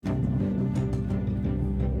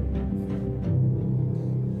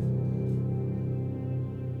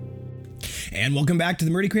And welcome back to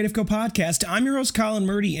the Murdy Creative Co podcast. I'm your host, Colin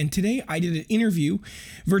Murdy, and today I did an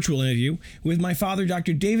virtual interview, with my father,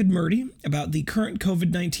 Dr. David Murdy, about the current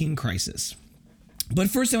COVID-19 crisis. But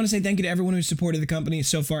first, I want to say thank you to everyone who's supported the company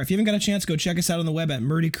so far. If you haven't got a chance, go check us out on the web at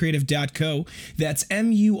murdycreative.co. That's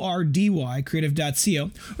MURDY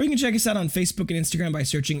creative.co. Or you can check us out on Facebook and Instagram by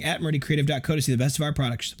searching at murdycreative.co to see the best of our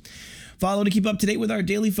products. Follow to keep up to date with our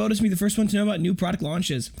daily photos and be the first one to know about new product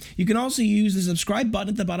launches. You can also use the subscribe button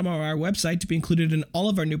at the bottom of our website to be included in all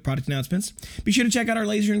of our new product announcements. Be sure to check out our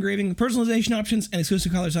laser engraving, personalization options, and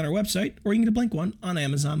exclusive colors on our website, or you can get a blank one on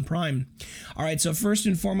Amazon Prime. All right, so first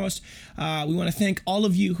and foremost, we want to thank all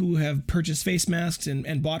of you who have purchased face masks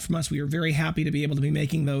and bought from us. We are very happy to be able to be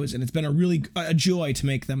making those, and it's been a joy to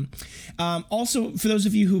make them. Also, for those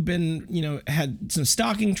of you who've been, had some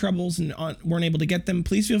stocking troubles and weren't able to get them,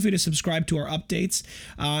 please feel free to subscribe to our updates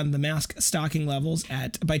on the mask stocking levels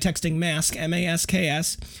by texting MASK,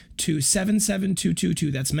 M-A-S-K-S, to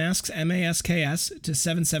 77222. That's masks, M-A-S-K-S, to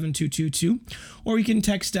 77222. Or you can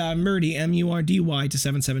text Murdy, M-U-R-D-Y, to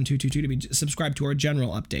 77222 to be subscribed to our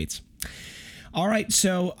general updates. All right,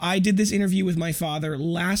 so I did this interview with my father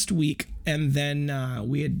last week, and then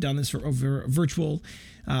we had done this over a virtual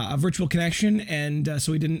connection, and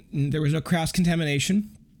so there was no cross-contamination.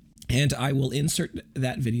 And I will insert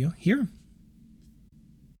that video here.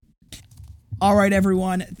 All right,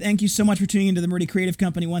 everyone. Thank you so much for tuning into the Murdy Creative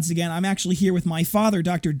Company once again. I'm actually here with my father,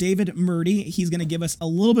 Dr. David Murdy. He's going to give us a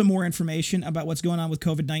little bit more information about what's going on with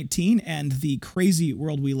COVID-19 and the crazy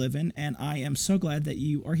world we live in. And I am so glad that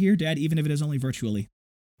you are here, Dad, even if it is only virtually.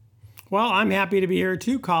 Well, I'm happy to be here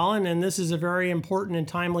too, Colin, and this is a very important and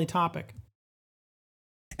timely topic.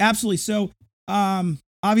 Absolutely. So,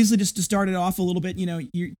 obviously, just to start it off a little bit,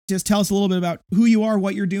 you just tell us a little bit about who you are,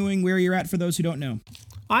 what you're doing, where you're at for those who don't know.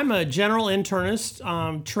 I'm a general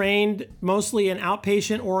internist, trained mostly in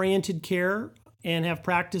outpatient-oriented care, and have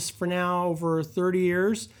practiced for now over 30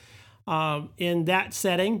 years in that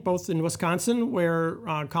setting, both in Wisconsin, where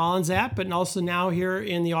Colin's at, but also now here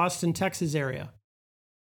in the Austin, Texas area.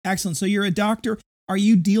 Excellent. So you're a doctor. Are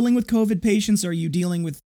you dealing with COVID patients? Are you dealing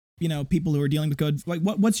with people who are dealing with COVID? Like,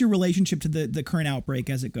 what's your relationship to the current outbreak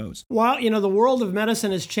as it goes? Well, the world of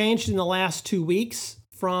medicine has changed in the last 2 weeks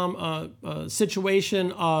from a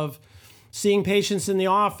situation of seeing patients in the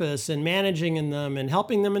office and managing in them and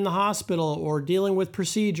helping them in the hospital, or dealing with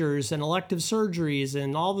procedures and elective surgeries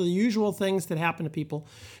and all the usual things that happen to people,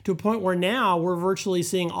 to a point where now we're virtually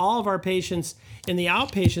seeing all of our patients in the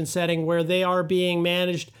outpatient setting, where they are being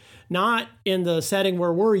managed not in the setting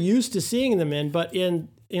where we're used to seeing them in, but in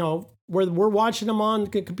where we're watching them on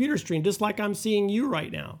the computer screen, just like I'm seeing you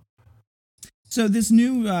right now. So this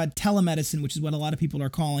new telemedicine, which is what a lot of people are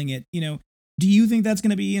calling it, do you think that's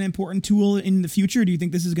going to be an important tool in the future? Do you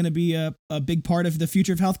think this is going to be a big part of the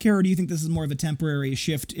future of healthcare, or do you think this is more of a temporary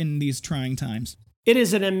shift in these trying times? It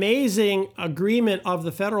is an amazing agreement of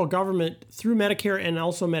the federal government through Medicare and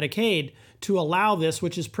also Medicaid to allow this,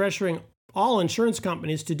 which is pressuring all insurance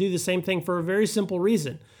companies to do the same thing for a very simple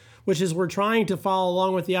reason, which is we're trying to follow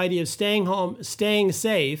along with the idea of staying home, staying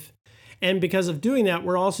safe. And because of doing that,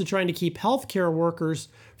 we're also trying to keep healthcare workers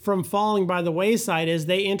from falling by the wayside as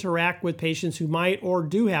they interact with patients who might or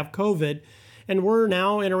do have COVID. And we're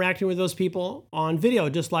now interacting with those people on video,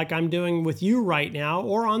 just like I'm doing with you right now,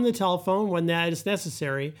 or on the telephone when that is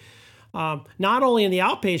necessary. Not only in the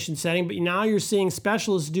outpatient setting, but now you're seeing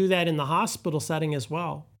specialists do that in the hospital setting as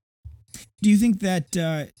well. Do you think that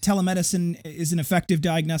telemedicine is an effective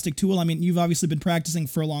diagnostic tool? I mean, you've obviously been practicing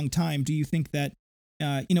for a long time. Do you think that,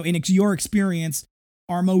 in your experience,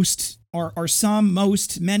 many,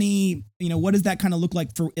 what does that kind of look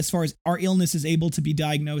like for as far as our illness is able to be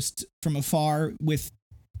diagnosed from afar with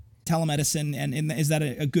telemedicine? And is that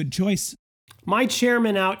a good choice? My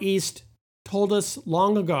chairman out east told us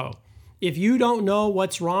long ago, if you don't know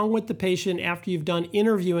what's wrong with the patient after you've done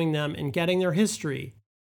interviewing them and getting their history,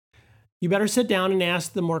 you better sit down and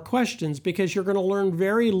ask them more questions, because you're going to learn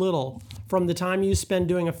very little from the time you spend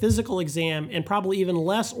doing a physical exam, and probably even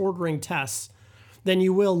less ordering tests, than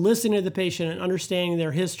you will listening to the patient and understanding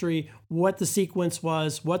their history, what the sequence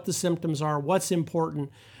was, what the symptoms are, what's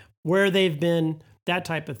important, where they've been, that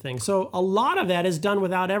type of thing. So a lot of that is done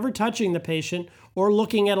without ever touching the patient or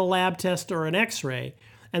looking at a lab test or an x-ray.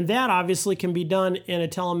 And that obviously can be done in a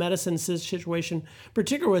telemedicine situation,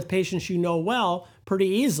 particularly with patients you know well, pretty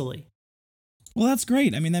easily. Well, that's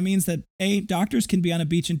great. I mean, that means that doctors can be on a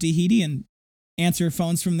beach in Tahiti and answer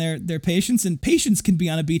phones from their patients, and patients can be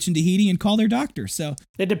on a beach in Tahiti and call their doctor. So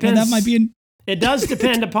it depends. That might be it does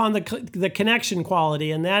depend upon the connection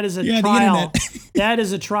quality, and that is a trial. That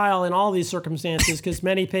is a trial in all these circumstances, because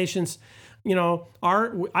many patients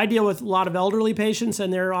I deal with a lot of elderly patients,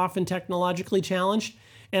 and they're often technologically challenged.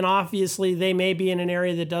 And obviously, they may be in an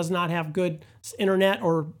area that does not have good internet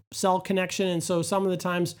or cell connection. And so some of the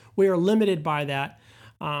times we are limited by that.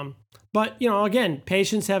 But again,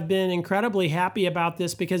 patients have been incredibly happy about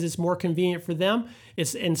this because it's more convenient for them.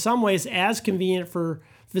 It's in some ways as convenient for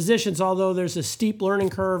physicians, although there's a steep learning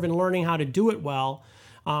curve in learning how to do it well.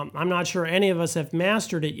 I'm not sure any of us have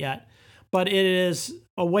mastered it yet, but it is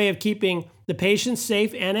a way of keeping the patients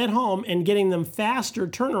safe and at home and getting them faster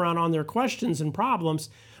turnaround on their questions and problems.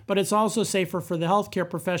 But it's also safer for the healthcare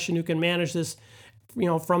profession who can manage this,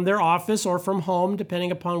 from their office or from home,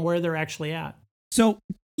 depending upon where they're actually at. So,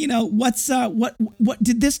 what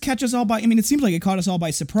did this catch us all by? I mean, it seems like it caught us all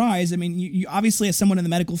by surprise. I mean, you obviously, as someone in the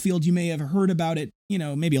medical field, you may have heard about it,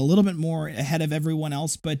 maybe a little bit more ahead of everyone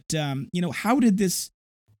else. But, how did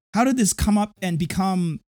this come up and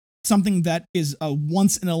become something that is a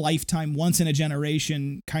once in a lifetime, once in a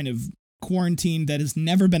generation kind of quarantine that has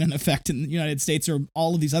never been in effect in the United States or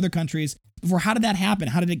all of these other countries before? How did that happen?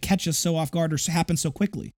 How did it catch us so off guard or happen so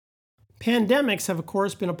quickly? Pandemics have, of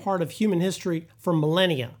course, been a part of human history for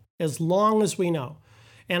millennia, as long as we know.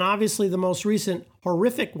 And obviously, the most recent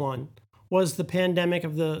horrific one was the pandemic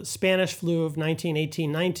of the Spanish flu of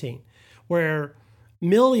 1918-19, where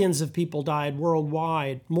millions of people died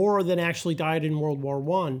worldwide, more than actually died in World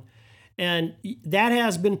War I. And that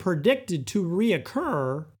has been predicted to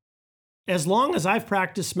reoccur as long as I've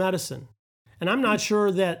practiced medicine. And I'm not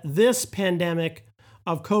sure that this pandemic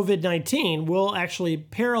of COVID-19 will actually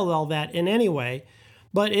parallel that in any way,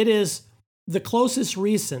 but it is the closest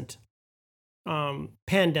recent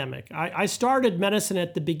pandemic. I started medicine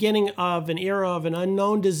at the beginning of an era of an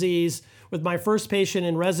unknown disease with my first patient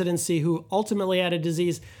in residency who ultimately had a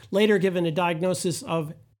disease, later given a diagnosis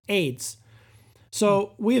of AIDS.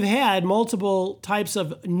 So we've had multiple types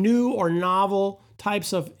of new or novel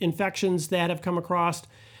types of infections that have come across,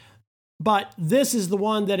 but this is the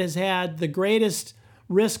one that has had the greatest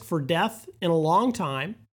risk for death in a long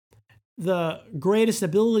time, the greatest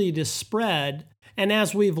ability to spread, and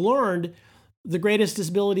as we've learned, the greatest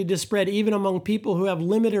ability to spread even among people who have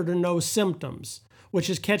limited or no symptoms, which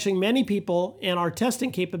is catching many people and our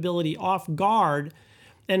testing capability off guard.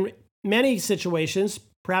 And many situations,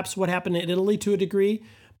 perhaps what happened in Italy to a degree,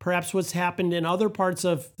 perhaps what's happened in other parts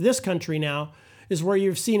of this country now, is where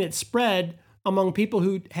you've seen it spread among people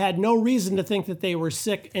who had no reason to think that they were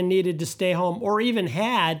sick and needed to stay home, or even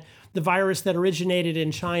had the virus that originated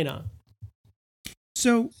in China.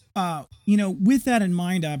 So, with that in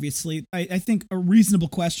mind, obviously, I think a reasonable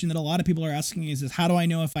question that a lot of people are asking is how do I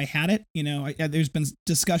know if I had it? There's been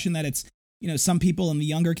discussion that it's, some people in the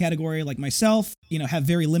younger category like myself, have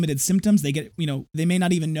very limited symptoms. They get, they may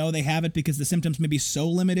not even know they have it because the symptoms may be so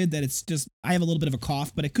limited that it's just, I have a little bit of a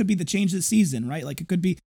cough, but it could be the change of the season, right? Like it could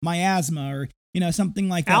be my asthma or, something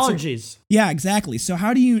like that. Allergies. So, yeah, exactly. So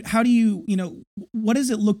how do you, what does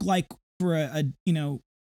it look like for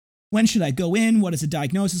when should I go in? What does a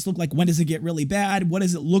diagnosis look like? When does it get really bad? What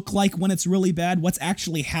does it look like when it's really bad? What's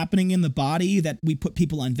actually happening in the body that we put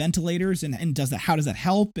people on ventilators and how does that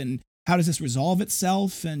help? And how does this resolve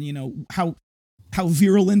itself? And, how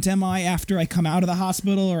virulent am I after I come out of the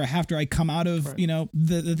hospital or after I come out of, right,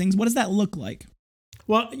 the things? What does that look like?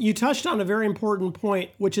 Well, you touched on a very important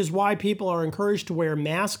point, which is why people are encouraged to wear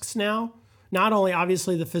masks now. Not only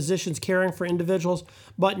obviously the physicians caring for individuals,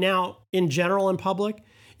 but now in general in public,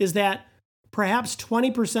 is that perhaps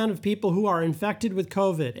 20% of people who are infected with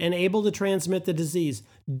COVID and able to transmit the disease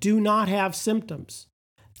do not have symptoms.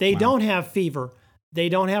 They don't have fever. They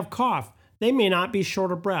don't have cough. They may not be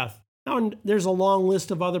short of breath. Now, there's a long list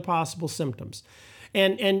of other possible symptoms.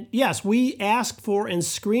 And yes, we ask for and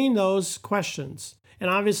screen those questions. And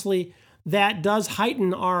obviously, that does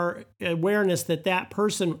heighten our awareness that that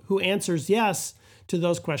person who answers yes to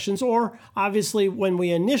those questions, or obviously when we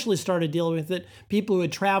initially started dealing with it, people who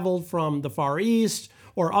had traveled from the Far East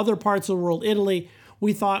or other parts of the world, Italy,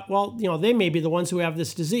 we thought, well, they may be the ones who have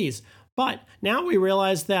this disease. But now we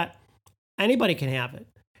realize that anybody can have it.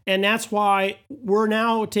 And that's why we're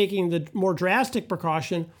now taking the more drastic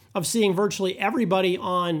precaution of seeing virtually everybody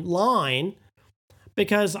online,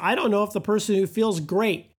 because I don't know if the person who feels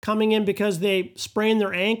great coming in because they sprained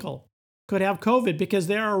their ankle could have COVID, because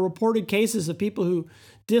there are reported cases of people who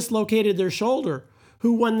dislocated their shoulder,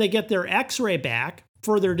 who when they get their x-ray back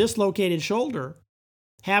for their dislocated shoulder,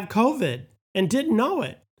 have COVID and didn't know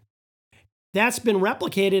it. That's been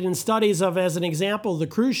replicated in studies of, as an example, the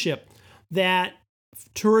cruise ship that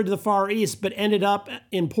toured the Far East but ended up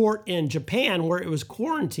in port in Japan where it was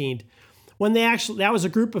quarantined. When that was a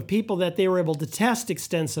group of people that they were able to test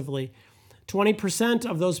extensively. 20%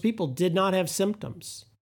 of those people did not have symptoms.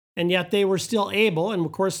 And yet they were still able, and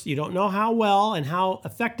of course, you don't know how well and how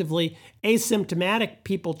effectively asymptomatic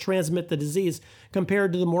people transmit the disease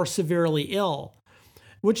compared to the more severely ill,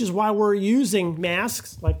 which is why we're using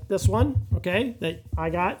masks like this one, okay, that I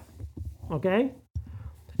got, okay,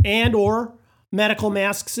 and or medical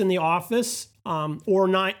masks in the office, or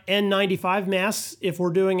N95 masks if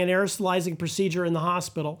we're doing an aerosolizing procedure in the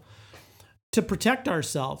hospital to protect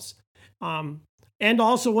ourselves. And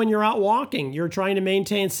also when you're out walking, you're trying to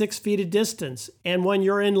maintain 6 feet of distance. And when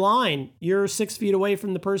you're in line, you're 6 feet away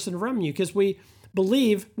from the person from you, because we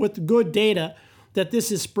believe with good data that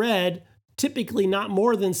this is spread typically not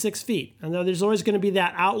more than 6 feet. And there's always going to be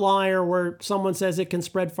that outlier where someone says it can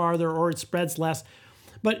spread farther or it spreads less.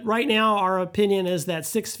 But right now, our opinion is that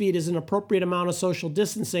 6 feet is an appropriate amount of social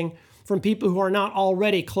distancing from people who are not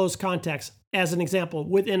already close contacts, as an example,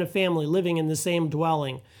 within a family living in the same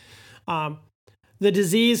dwelling. The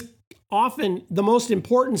disease, often the most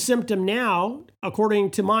important symptom now,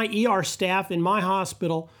 according to my ER staff in my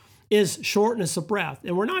hospital, is shortness of breath.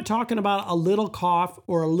 And we're not talking about a little cough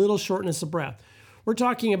or a little shortness of breath. We're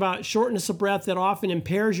talking about shortness of breath that often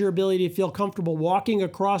impairs your ability to feel comfortable walking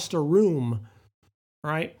across a room,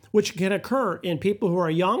 right? Which can occur in people who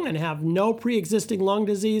are young and have no pre-existing lung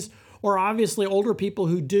disease, or obviously older people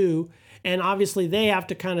who do. And obviously they have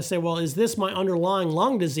to kind of say, well, is this my underlying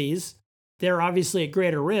lung disease? They're obviously at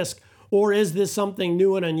greater risk, or is this something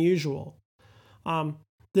new and unusual? The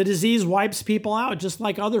disease wipes people out, just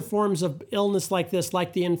like other forms of illness like this,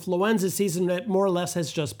 like the influenza season that more or less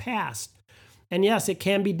has just passed. And yes, it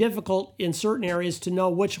can be difficult in certain areas to know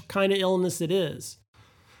which kind of illness it is.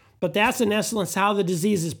 But that's in essence how the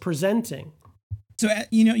disease is presenting. So,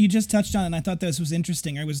 you just touched on it, and I thought this was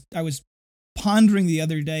interesting. I was pondering the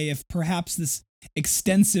other day if perhaps this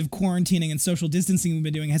extensive quarantining and social distancing we've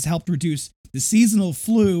been doing has helped reduce the seasonal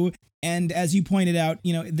flu. And as you pointed out,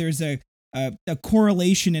 there's a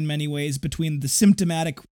correlation in many ways between the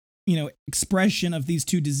symptomatic, expression of these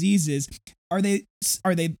two diseases. Are they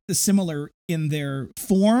similar in their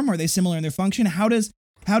form? Are they similar in their function? What does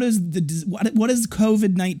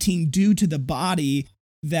COVID-19 do to the body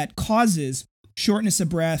that causes shortness of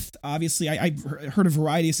breath? Obviously, I've heard a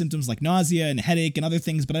variety of symptoms like nausea and headache and other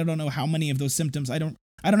things, but I don't know how many of those symptoms. I don't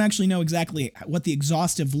actually know exactly what the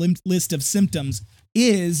exhaustive list of symptoms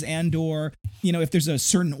is, and or if there's a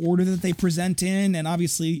certain order that they present in. And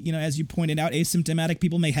obviously, as you pointed out, asymptomatic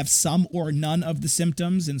people may have some or none of the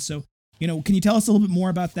symptoms. And so, can you tell us a little bit more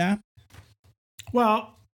about that?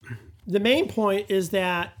 Well, the main point is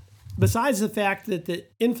that besides the fact that the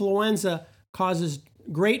influenza causes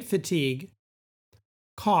great fatigue,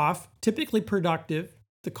 cough, typically productive.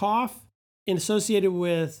 The cough associated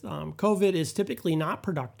with COVID is typically not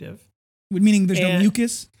productive. Meaning there's no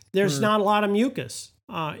mucus? There's not a lot of mucus.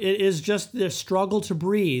 It is just the struggle to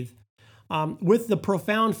breathe with the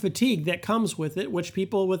profound fatigue that comes with it, which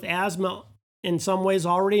people with asthma in some ways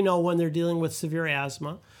already know when they're dealing with severe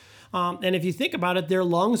asthma. And if you think about it, their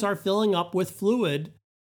lungs are filling up with fluid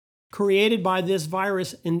created by this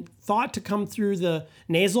virus and thought to come through the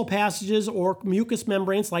nasal passages or mucous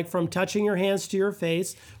membranes, like from touching your hands to your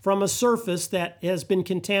face, from a surface that has been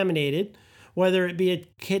contaminated, whether it be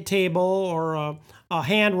a table or a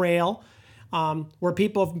handrail, where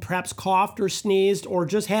people have perhaps coughed or sneezed or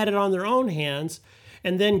just had it on their own hands,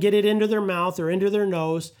 and then get it into their mouth or into their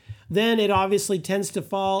nose. Then it obviously tends to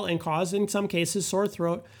fall and cause, in some cases, sore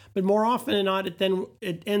throat. But more often than not,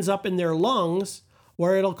 it ends up in their lungs,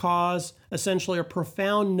 where it'll cause essentially a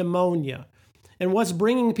profound pneumonia. And what's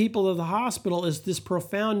bringing people to the hospital is this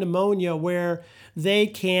profound pneumonia where they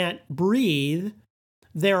can't breathe.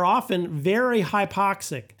 They're often very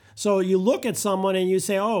hypoxic. So you look at someone and you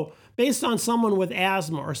say, oh, based on someone with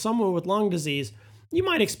asthma or someone with lung disease, you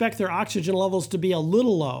might expect their oxygen levels to be a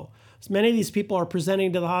little low. So many of these people are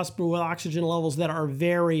presenting to the hospital with oxygen levels that are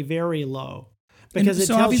very, very low, because it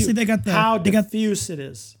tells you how diffuse it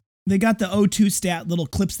is. They got the O2 stat little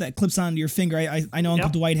clips that clips onto your finger. I know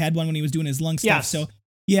Uncle Dwight had one when he was doing his lung stuff. Yes. So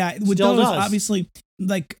yeah, with those, obviously,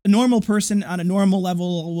 like a normal person on a normal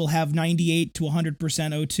level will have 98 to 100%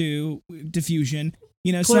 O2 diffusion.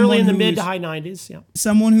 Clearly in the mid to high 90s. Yeah.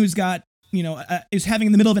 Someone who's got, is having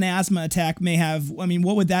in the middle of an asthma attack may have,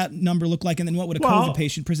 what would that number look like? And then what would a COVID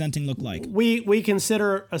patient presenting look like? We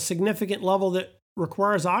consider a significant level that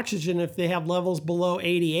requires oxygen if they have levels below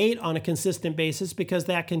 88 on a consistent basis, because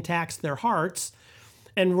that can tax their hearts.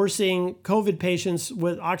 And we're seeing COVID patients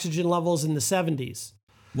with oxygen levels in the 70s.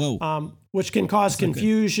 Whoa. Which can cause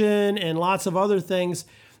confusion and lots of other things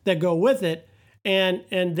that go with it.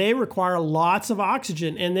 And they require lots of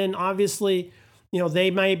oxygen. And then obviously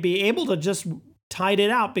they may be able to just tide it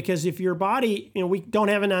out, because if your body, we don't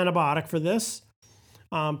have an antibiotic for this.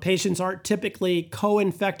 Patients aren't typically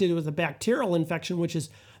co-infected with a bacterial infection, which is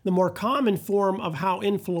the more common form of how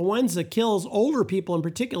influenza kills older people in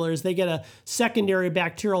particular, is they get a secondary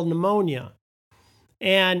bacterial pneumonia.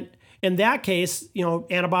 And in that case,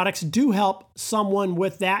 antibiotics do help someone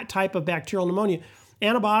with that type of bacterial pneumonia.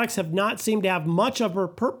 Antibiotics have not seemed to have much of a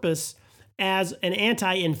purpose as an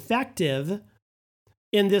anti-infective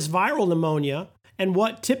in this viral pneumonia. And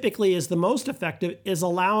what typically is the most effective is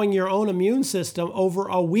allowing your own immune system over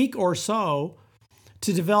a week or so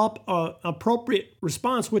to develop an appropriate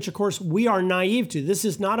response, which of course we are naive to. This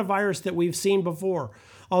is not a virus that we've seen before,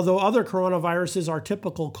 although other coronaviruses are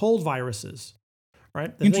typical cold viruses,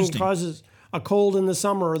 right? The thing causes a cold in the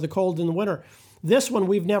summer or the cold in the winter. This one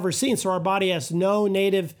we've never seen, so our body has no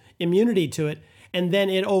native immunity to it, and then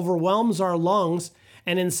it overwhelms our lungs,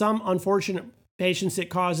 and in some unfortunate patients, it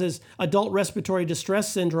causes adult respiratory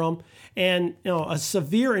distress syndrome and a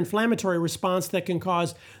severe inflammatory response that can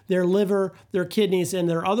cause their liver, their kidneys, and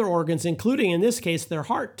their other organs, including in this case their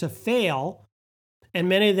heart, to fail. And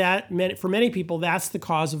for many people, that's the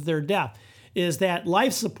cause of their death, is that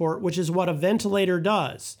life support, which is what a ventilator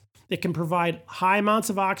does. It can provide high amounts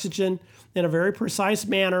of oxygen in a very precise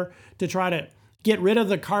manner to try to get rid of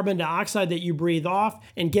the carbon dioxide that you breathe off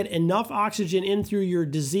and get enough oxygen in through your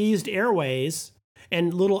diseased airways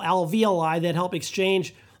and little alveoli that help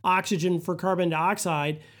exchange oxygen for carbon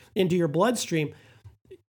dioxide into your bloodstream.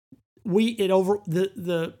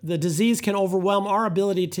 The disease can overwhelm our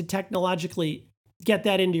ability to technologically get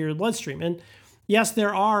that into your bloodstream. And yes,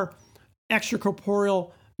 there are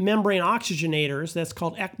extracorporeal membrane oxygenators, that's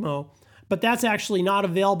called ECMO, but that's actually not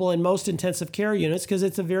available in most intensive care units because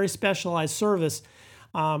it's a very specialized service.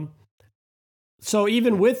 So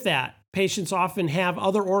even with that, patients often have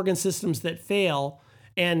other organ systems that fail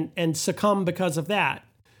and succumb because of that.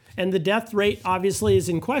 And the death rate obviously is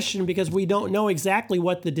in question because we don't know exactly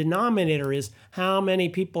what the denominator is, how many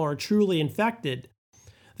people are truly infected.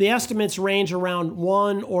 The estimates range around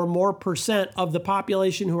 1% or more of the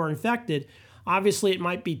population who are infected. Obviously, it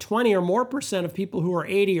might be 20% or more of people who are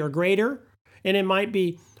 80 or greater, and it might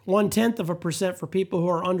be 0.1% for people who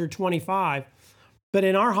are under 25. But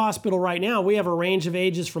in our hospital right now, we have a range of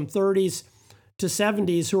ages from 30s to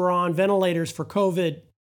 70s who are on ventilators for COVID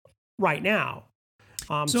right now.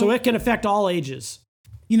 So it can affect all ages.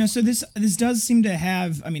 So this does seem to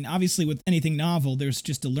have, obviously with anything novel, there's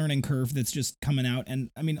just a learning curve that's just coming out.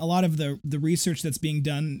 And a lot of the research that's being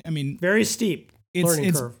done, very steep.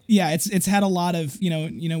 Learning curve. Yeah, it's had a lot of,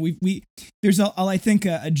 there's I think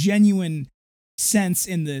a genuine sense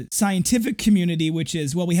in the scientific community, which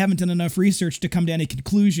is, well, we haven't done enough research to come to any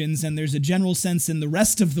conclusions. And there's a general sense in the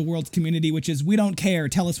rest of the world community, which is, we don't care.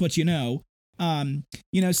 Tell us what you know. The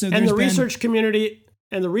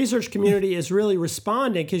research community is really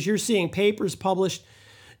responding because you're seeing papers published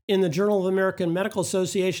in the Journal of the American Medical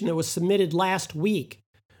Association that was submitted last week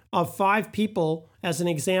of 5 people, as an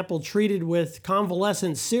example, treated with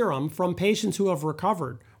convalescent serum from patients who have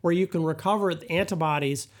recovered, where you can recover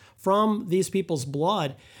antibodies from these people's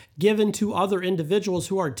blood given to other individuals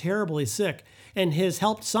who are terribly sick, and has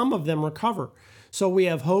helped some of them recover. So we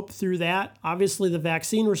have hope through that. Obviously, the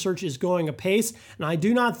vaccine research is going apace, and I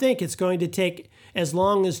do not think it's going to take as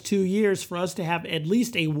long as 2 years for us to have at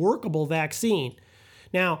least a workable vaccine.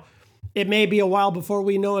 Now, it may be a while before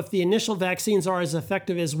we know if the initial vaccines are as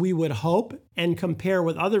effective as we would hope and compare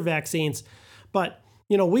with other vaccines. But,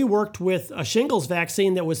 we worked with a shingles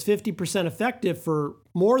vaccine that was 50% effective for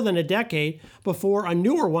more than a decade before a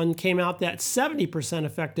newer one came out that's 70%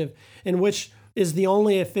 effective, in which is the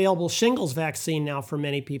only available shingles vaccine now for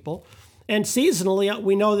many people. And seasonally,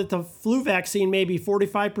 we know that the flu vaccine may be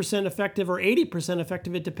 45% effective or 80%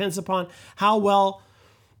 effective. It depends upon how well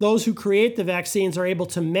those who create the vaccines are able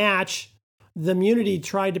to match the immunity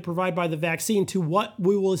tried to provide by the vaccine to what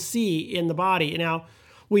we will see in the body. Now,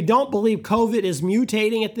 we don't believe COVID is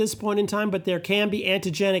mutating at this point in time, but there can be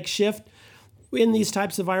antigenic shift in these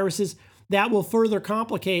types of viruses that will further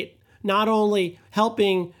complicate not only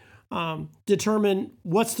helping determine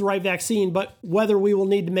what's the right vaccine, but whether we will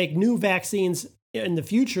need to make new vaccines in the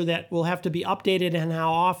future that will have to be updated, and how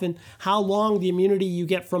often, how long the immunity you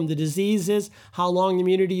get from the disease is, how long the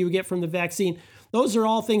immunity you get from the vaccine. Those are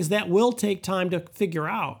all things that will take time to figure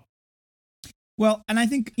out. Well, and I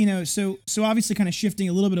think, so obviously kind of shifting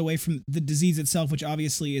a little bit away from the disease itself, which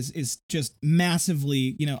obviously is just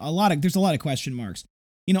massively, there's a lot of question marks.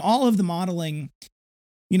 All of the modeling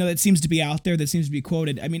that seems to be out there, that seems to be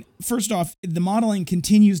quoted. I mean, first off, the modeling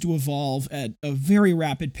continues to evolve at a very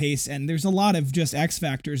rapid pace, and there's a lot of just X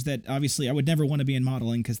factors that obviously I would never want to be in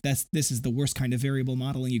modeling, because this is the worst kind of variable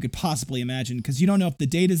modeling you could possibly imagine, because you don't know if the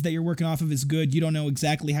data that you're working off of is good, you don't know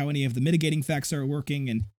exactly how any of the mitigating facts are working,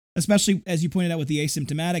 and especially, as you pointed out with the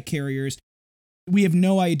asymptomatic carriers, we have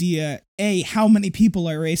no idea, A, how many people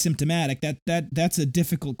are asymptomatic. That's a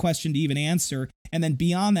difficult question to even answer. And then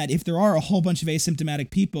beyond that, if there are a whole bunch of asymptomatic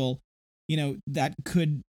people, that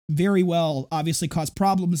could very well obviously cause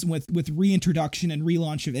problems with reintroduction and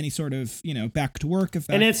relaunch of any sort of, back to work effect.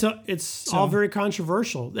 And it's all very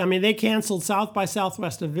controversial. I mean, they canceled South by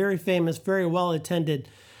Southwest, a very famous, very well-attended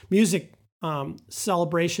music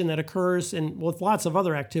celebration that occurs and with lots of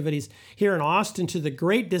other activities here in Austin, to the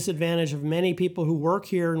great disadvantage of many people who work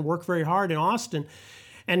here and work very hard in Austin.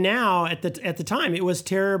 And now at the time, it was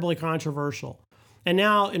terribly controversial. And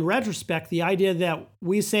now in retrospect, the idea that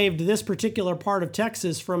we saved this particular part of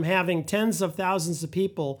Texas from having tens of thousands of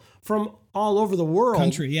people from all over the world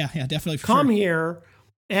definitely come here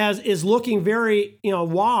is looking very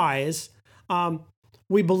wise.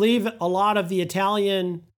 We believe a lot of the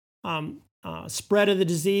Italian spread of the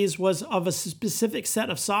disease was of a specific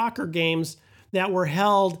set of soccer games that were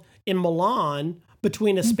held in Milan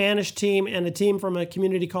between a Spanish team and a team from a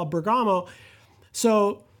community called Bergamo.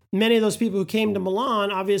 So many of those people who came to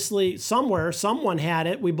Milan, obviously someone had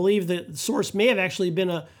it. We believe the source may have actually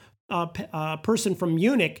been a person from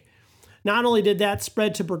Munich. Not only did that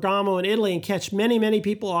spread to Bergamo in Italy and catch many, many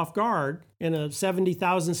people off guard in a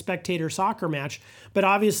 70,000 spectator soccer match, but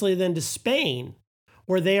obviously then to Spain,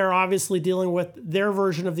 where they are obviously dealing with their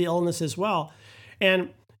version of the illness as well. And,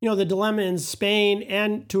 the dilemma in Spain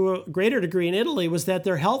and to a greater degree in Italy was that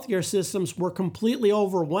their healthcare systems were completely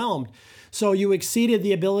overwhelmed. So you exceeded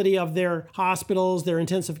the ability of their hospitals, their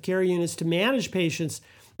intensive care units to manage patients.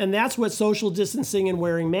 And that's what social distancing and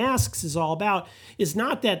wearing masks is all about. It's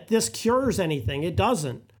not that this cures anything. It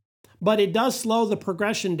doesn't. But it does slow the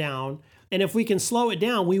progression down. And if we can slow it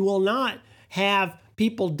down, we will not have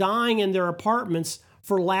people dying in their apartments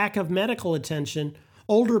for lack of medical attention,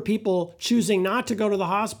 older people choosing not to go to the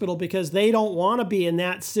hospital because they don't want to be in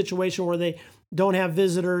that situation where they don't have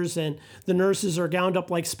visitors and the nurses are gowned up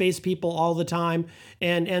like space people all the time,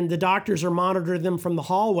 and the doctors are monitoring them from the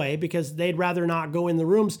hallway because they'd rather not go in the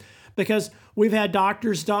rooms, because we've had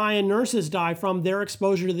doctors die and nurses die from their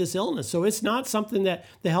exposure to this illness. So it's not something that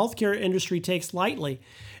the healthcare industry takes lightly.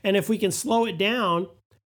 And if we can slow it down,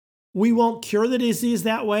 we won't cure the disease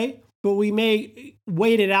that way, but we may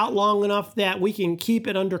wait it out long enough that we can keep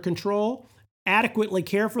it under control, adequately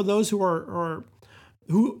care for those who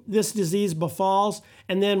this disease befalls,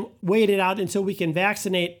 and then wait it out until we can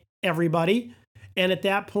vaccinate everybody. And at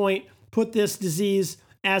that point, put this disease,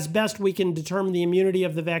 as best we can determine the immunity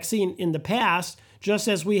of the vaccine in the past, just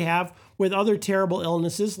as we have with other terrible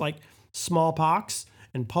illnesses like smallpox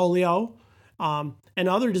and polio, and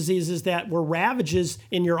other diseases that were ravages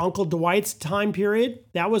in your Uncle Dwight's time period.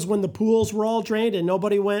 That was when the pools were all drained and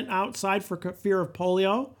nobody went outside for fear of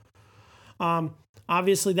polio.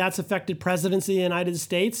 Obviously, that's affected presidents of the United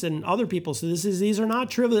States and other people. So these are not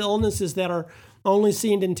trivial illnesses that are only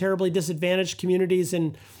seen in terribly disadvantaged communities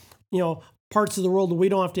and parts of the world that we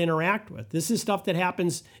don't have to interact with. This is stuff that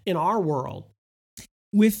happens in our world.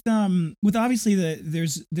 With obviously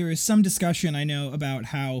there is some discussion, I know, about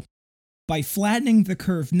how by flattening the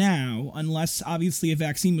curve now, unless obviously a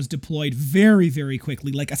vaccine was deployed very, very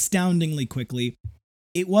quickly, like astoundingly quickly,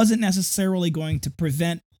 it wasn't necessarily going to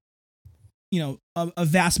prevent a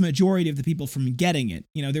vast majority of the people from getting it.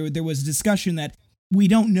 There was discussion that we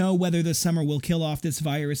don't know whether the summer will kill off this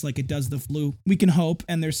virus like it does the flu. We can hope,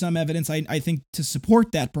 and there's some evidence, I think, to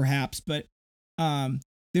support that perhaps, but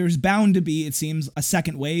there's bound to be, it seems, a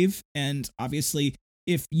second wave, and obviously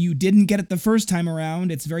if you didn't get it the first time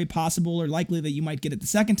around, it's very possible or likely that you might get it the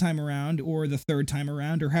second time around or the third time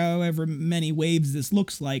around or however many waves this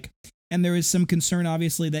looks like. And there is some concern,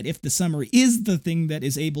 obviously, that if the summer is the thing that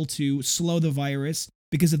is able to slow the virus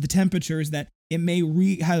because of the temperatures, that it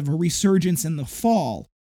may have a resurgence in the fall.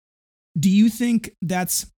 Do you think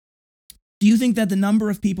that the number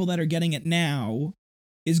of people that are getting it now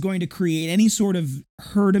is going to create any sort of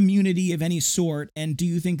herd immunity of any sort? And do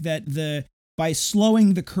you think that by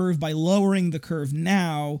slowing the curve, by lowering the curve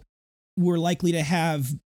now, we're likely to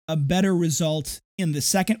have a better result in the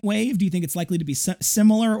second wave? Do you think it's likely to be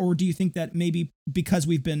similar, or do you think that maybe because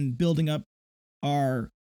we've been building up our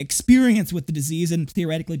experience with the disease, and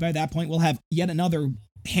theoretically by that point we'll have yet another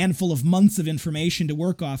handful of months of information to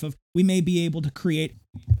work off of, we may be able to create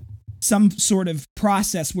some sort of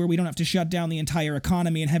process where we don't have to shut down the entire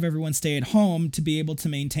economy and have everyone stay at home to be able to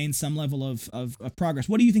maintain some level of progress.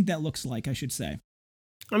 What do you think that looks like, I should say?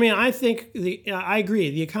 I mean, I think I agree.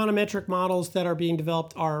 The econometric models that are being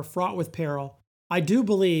developed are fraught with peril. I do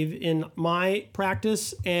believe in my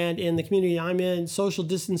practice and in the community I'm in, social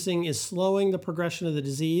distancing is slowing the progression of the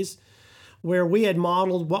disease. Where we had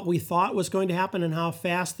modeled what we thought was going to happen and how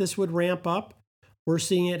fast this would ramp up, we're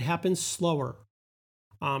seeing it happen slower.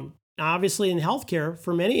 Obviously, in healthcare,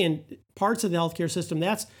 for many in parts of the healthcare system,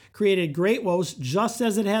 that's created great woes, just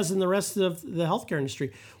as it has in the rest of the healthcare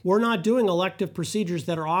industry. We're not doing elective procedures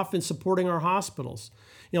that are often supporting our hospitals.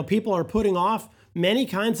 People are putting off many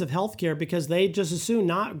kinds of healthcare because they just as soon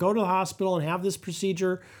not go to the hospital and have this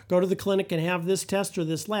procedure, go to the clinic and have this test or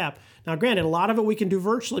this lab. Now, granted, a lot of it we can do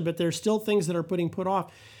virtually, but there's still things that are put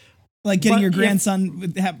off. Like getting your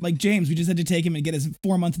grandson, like James, we just had to take him and get his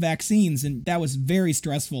 4-month vaccines, and that was very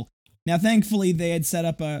stressful. Now, thankfully, they had set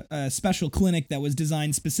up a special clinic that was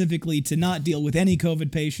designed specifically to not deal with any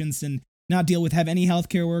COVID patients and not have any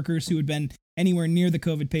healthcare workers who had been anywhere near the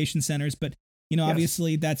COVID patient centers. But,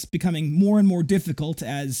 obviously that's becoming more and more difficult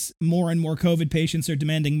as more and more COVID patients are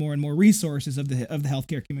demanding more and more resources of the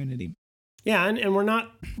healthcare community. Yeah, and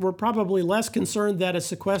we're probably less concerned that a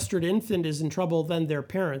sequestered infant is in trouble than their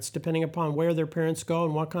parents, depending upon where their parents go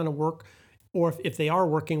and what kind of work, or if they are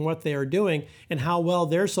working, what they are doing, and how well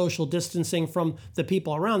they're social distancing from the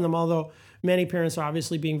people around them, although many parents are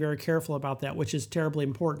obviously being very careful about that, which is terribly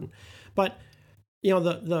important. But,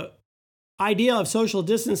 the idea of social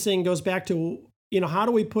distancing goes back to, how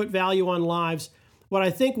do we put value on lives?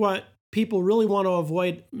 What people really want to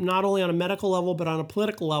avoid, not only on a medical level, but on a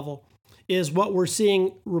political level, is what we're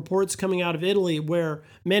seeing reports coming out of Italy where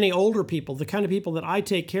many older people, the kind of people that I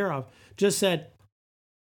take care of, just said,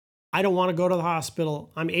 I don't want to go to the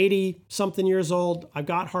hospital. I'm 80-something years old. I've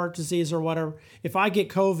got heart disease or whatever. If I get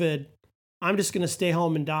COVID, I'm just going to stay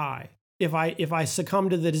home and die if I succumb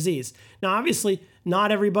to the disease. Now, obviously,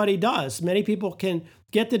 not everybody does. Many people can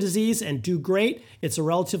get the disease and do great. It's a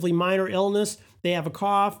relatively minor illness. They have a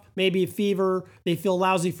cough, maybe a fever, they feel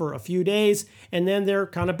lousy for a few days, and then they're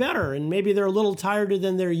kind of better. And maybe they're a little tireder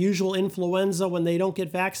than their usual influenza when they don't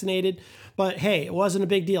get vaccinated. But hey, it wasn't a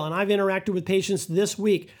big deal. And I've interacted with patients this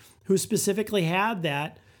week who specifically had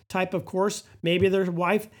that type of course. Maybe their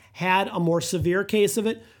wife had a more severe case of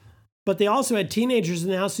it, but they also had teenagers in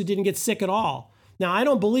the house who didn't get sick at all. Now, I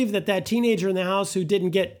don't believe that teenager in the house who didn't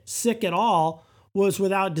get sick at all was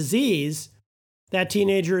without disease. That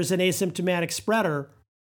teenager is an asymptomatic spreader.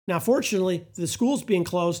 Now, fortunately, the school's being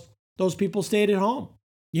closed. Those people stayed at home.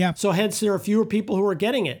 Yeah. So hence, there are fewer people who are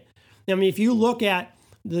getting it. I mean, if you look at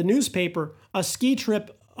the newspaper, a ski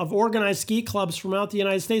trip of organized ski clubs from out the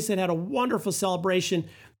United States that had a wonderful celebration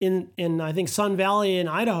in I think, Sun Valley in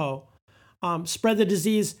Idaho, spread the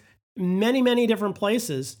disease many, many different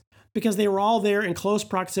places because they were all there in close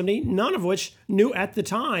proximity, none of which knew at the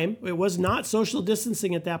time, it was not social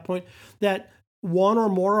distancing at that point, that one or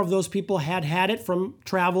more of those people had it from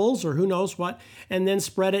travels or who knows what, and then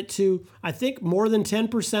spread it to, I think, more than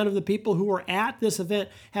 10% of the people who were at this event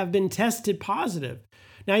have been tested positive.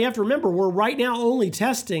 Now, you have to remember, we're right now only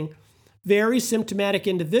testing very symptomatic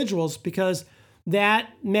individuals because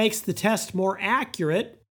that makes the test more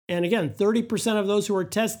accurate. And again, 30% of those who are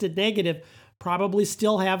tested negative probably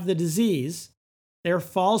still have the disease. They're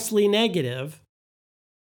falsely negative.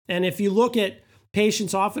 And if you look at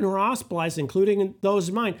patients often who are hospitalized, including those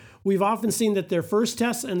of mine, we've often seen that their first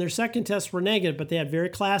tests and their second tests were negative, but they had very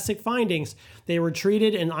classic findings. They were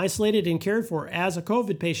treated and isolated and cared for as a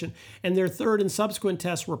COVID patient, and their third and subsequent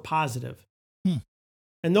tests were positive.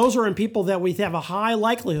 And those are in people that we have a high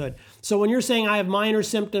likelihood. So when you're saying I have minor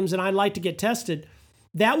symptoms and I'd like to get tested,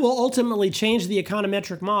 that will ultimately change the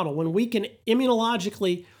econometric model. When we can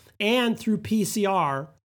immunologically and through PCR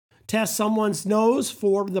test someone's nose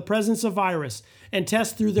for the presence of virus and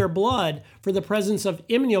test through their blood for the presence of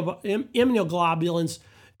immunoglobulins,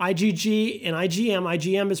 IgG and IgM.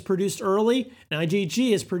 IgM is produced early and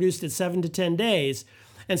IgG is produced at 7 to 10 days,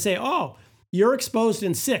 and say, oh, you're exposed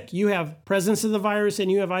and sick. You have presence of the virus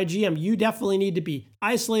and you have IgM. You definitely need to be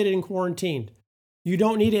isolated and quarantined. You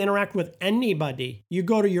don't need to interact with anybody. You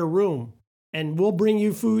go to your room and we'll bring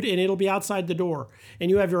you food and it'll be outside the door.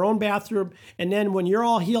 And you have your own bathroom. And then when you're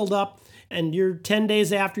all healed up and you're 10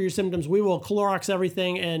 days after your symptoms, we will Clorox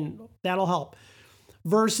everything and that'll help.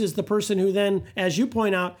 Versus the person who then, as you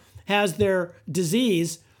point out, has their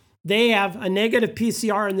disease. They have a negative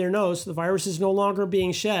PCR in their nose. The virus is no longer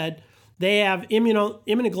being shed. They have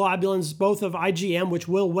immunoglobulins, both of IgM, which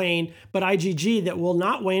will wane, but IgG that will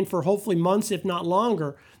not wane for hopefully months, if not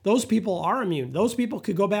longer. Those people are immune. Those people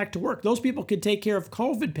could go back to work. Those people could take care of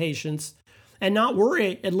COVID patients and not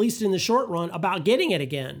worry, at least in the short run, about getting it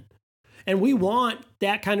again. And we want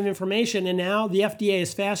that kind of information. And now the FDA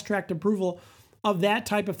has fast-tracked approval of that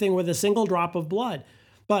type of thing with a single drop of blood.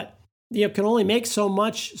 But you can only make so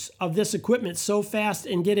much of this equipment so fast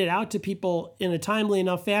and get it out to people in a timely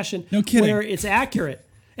enough fashion where it's accurate.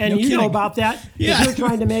 And you know about that. Yeah. You're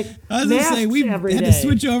trying to make I was masks gonna say, we every had day. to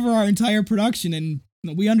switch over our entire production, and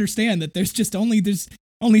we understand that there's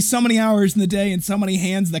only so many hours in the day and so many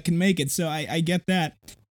hands that can make it. So I get that.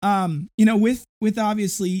 With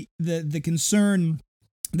obviously the concern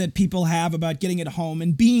that people have about getting at home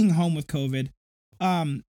and being home with COVID,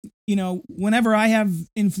 whenever I have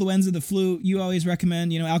influenza, the flu, you always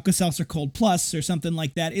recommend, Alka-Seltzer Cold Plus or something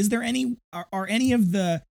like that. Is there are any of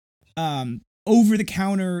the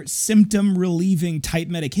over-the-counter symptom relieving type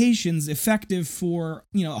medications effective for,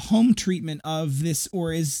 a home treatment of this,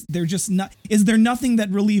 or is there nothing that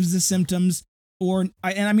relieves the symptoms?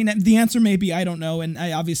 The answer may be, I don't know. And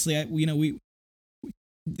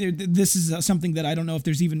this is something that I don't know if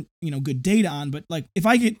there's even, good data on, but like if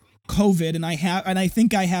I get COVID and I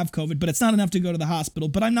think I have COVID, but it's not enough to go to the hospital,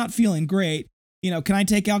 but I'm not feeling great. Can I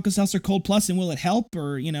take Alka-Seltzer Cold Plus and will it help?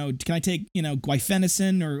 Or, can I take,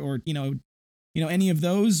 guaifenesin or any of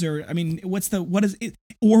those? Or, what is it?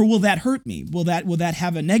 Or will that hurt me? Will that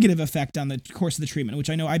have a negative effect on the course of the treatment, which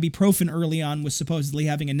I know ibuprofen early on was supposedly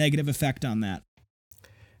having a negative effect on that?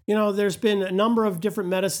 There's been a number of different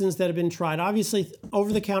medicines that have been tried. Obviously,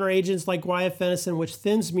 over-the-counter agents like guaifenesin, which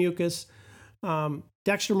thins mucus,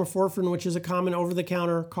 dextromethorphan, which is a common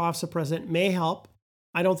over-the-counter cough suppressant, may help.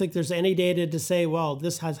 I don't think there's any data to say, well,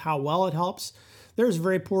 this has how well it helps. There's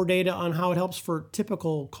very poor data on how it helps for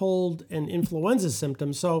typical cold and influenza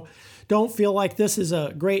symptoms. So don't feel like this is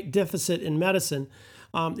a great deficit in medicine.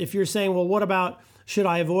 If you're saying, well, what about, should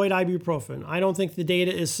I avoid ibuprofen? I don't think the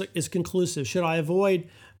data is conclusive. Should I avoid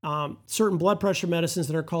certain blood pressure medicines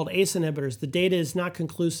that are called ACE inhibitors? The data is not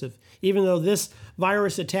conclusive. Even though this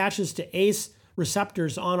virus attaches to ACE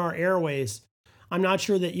receptors on our airways, I'm not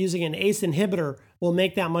sure that using an ACE inhibitor will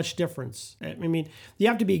make that much difference. You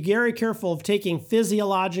have to be very careful of taking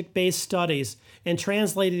physiologic-based studies and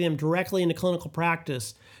translating them directly into clinical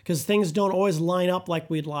practice, because things don't always line up like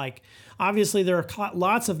we'd like. Obviously, there are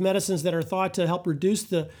lots of medicines that are thought to help reduce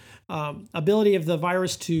the ability of the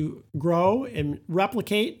virus to grow and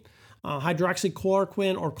replicate,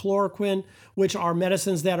 hydroxychloroquine or chloroquine, which are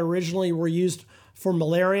medicines that originally were used for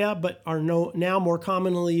malaria, but are now more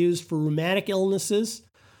commonly used for rheumatic illnesses.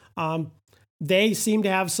 They seem to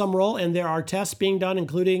have some role, and there are tests being done,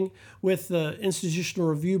 including with the Institutional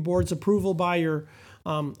Review Board's approval by your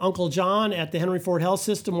Uncle John at the Henry Ford Health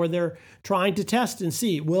System, where they're trying to test and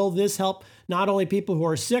see, will this help not only people who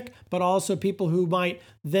are sick, but also people who might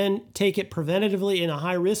then take it preventatively in a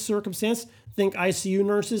high-risk circumstance, think ICU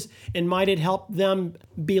nurses, and might it help them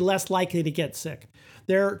be less likely to get sick?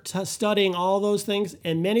 They're studying all those things,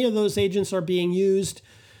 and many of those agents are being used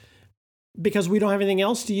because we don't have anything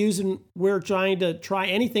else to use, and we're trying to try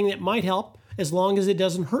anything that might help as long as it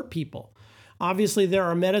doesn't hurt people. Obviously, there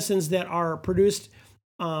are medicines that are produced,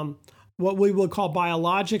 what we would call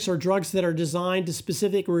biologics, or drugs that are designed to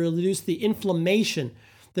specifically reduce the inflammation,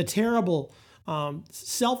 the terrible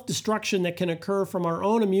self-destruction that can occur from our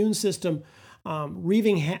own immune system,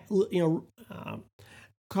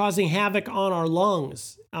 causing havoc on our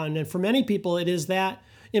lungs. And for many people, it is that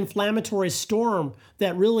inflammatory storm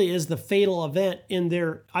that really is the fatal event in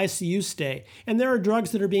their ICU stay. And there are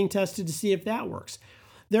drugs that are being tested to see if that works.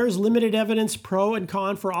 There's limited evidence pro and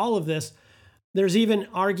con for all of this. There's even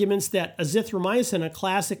arguments that azithromycin, a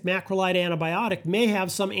classic macrolide antibiotic, may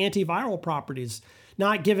have some antiviral properties,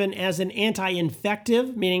 not given as an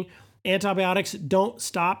anti-infective, meaning antibiotics don't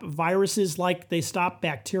stop viruses like they stop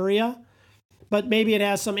bacteria, but maybe it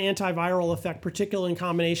has some antiviral effect, particularly in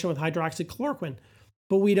combination with hydroxychloroquine.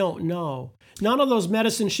 But we don't know. None of those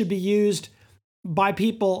medicines should be used by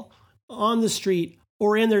people on the street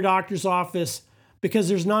or in their doctor's office because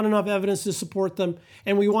there's not enough evidence to support them.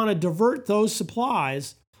 And we want to divert those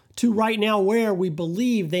supplies to right now where we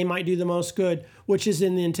believe they might do the most good, which is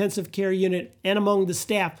in the intensive care unit and among the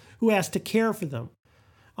staff who has to care for them.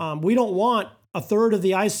 We don't want a third of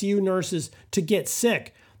the ICU nurses to get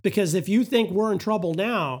sick, because if you think we're in trouble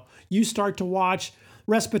now, you start to watch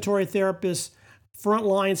respiratory therapists,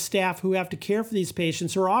 frontline staff who have to care for these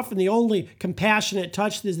patients, who are often the only compassionate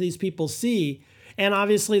touch that these people see. And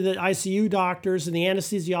obviously the ICU doctors and the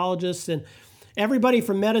anesthesiologists Everybody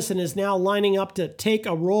from medicine is now lining up to take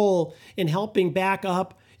a role in helping back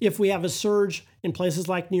up if we have a surge in places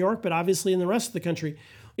like New York, but obviously in the rest of the country.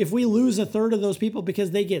 If we lose a third of those people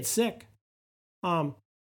because they get sick,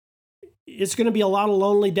 it's going to be a lot of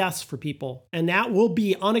lonely deaths for people. And that will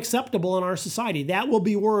be unacceptable in our society. That will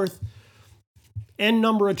be worth N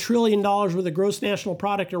number of $1 trillion worth of gross national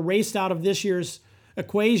product erased out of this year's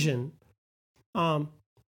equation.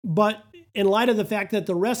 But in light of the fact that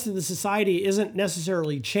the rest of the society isn't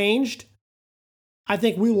necessarily changed, I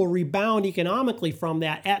think we will rebound economically from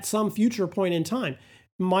that at some future point in time.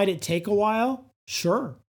 Might it take a while?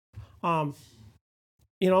 Sure.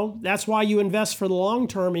 That's why you invest for the long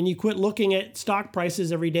term and you quit looking at stock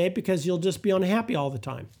prices every day, because you'll just be unhappy all the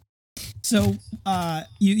time. So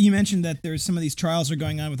you mentioned that there's some of these trials are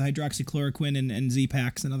going on with hydroxychloroquine and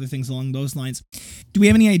Z-Paks and other things along those lines. Do we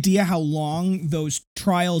have any idea how long those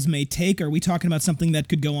trials may take? Are we talking about something that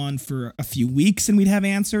could go on for a few weeks and we'd have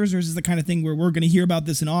answers? Or is this the kind of thing where we're going to hear about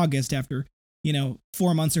this in August after,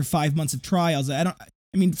 4 months or 5 months of trials?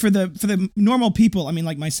 For the normal people,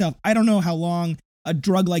 like myself, I don't know how long a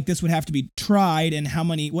drug like this would have to be tried and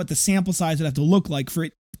what the sample size would have to look like for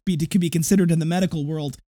it to be considered in the medical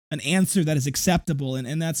world an answer that is acceptable.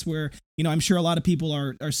 And that's where, I'm sure a lot of people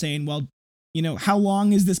are saying, well, how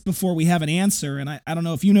long is this before we have an answer? And I don't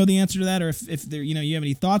know if you know the answer to that, or if there, you have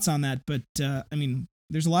any thoughts on that. But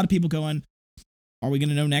there's a lot of people going, are we going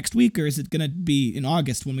to know next week, or is it going to be in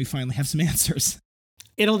August when we finally have some answers?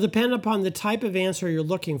 It'll depend upon the type of answer you're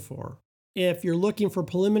looking for. If you're looking for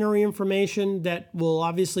preliminary information, that will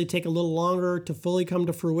obviously take a little longer to fully come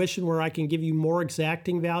to fruition, where I can give you more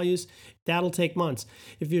exacting values, that'll take months.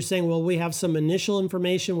 If you're saying, well, we have some initial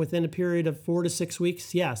information within a period of 4 to 6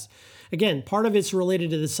 weeks, yes. Again, part of it's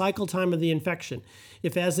related to the cycle time of the infection.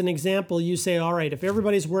 If, as an example, you say, all right, if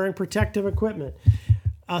everybody's wearing protective equipment,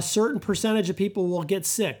 a certain percentage of people will get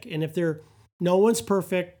sick. And if no one's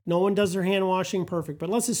perfect, no one does their hand washing perfect, but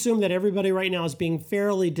let's assume that everybody right now is being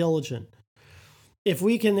fairly diligent. If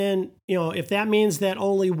we can then, if that means that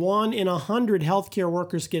only 1 in 100 healthcare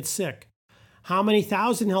workers get sick, how many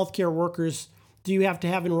thousand healthcare workers do you have to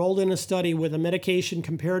have enrolled in a study with a medication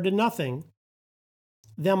compared to nothing?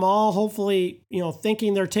 Them all hopefully,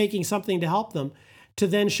 thinking they're taking something to help them, to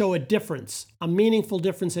then show a difference, a meaningful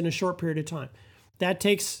difference in a short period of time. That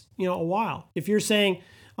takes, a while. If you're saying,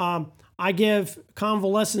 I give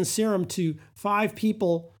convalescent serum to 5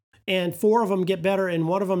 people and 4 of them get better and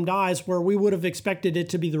 1 of them dies, where we would have expected it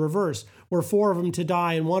to be the reverse, where 4 of them to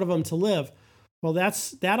die and 1 of them to live. Well,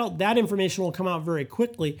 that information will come out very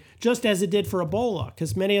quickly, just as it did for Ebola,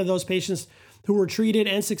 because many of those patients who were treated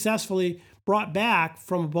and successfully brought back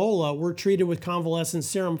from Ebola were treated with convalescent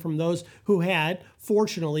serum from those who had,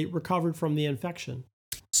 fortunately, recovered from the infection.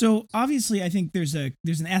 So obviously, I think there's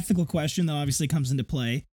an ethical question that obviously comes into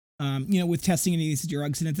play, with testing any of these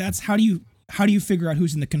drugs, and that's how do you figure out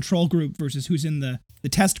who's in the control group versus who's in the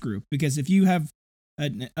test group? Because if you have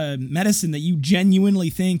a medicine that you genuinely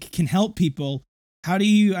think can help people, how do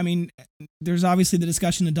you, there's obviously the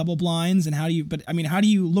discussion of double blinds and how do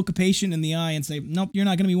you look a patient in the eye and say, nope, you're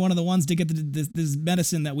not going to be one of the ones to get this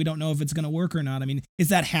medicine that we don't know if it's going to work or not? Is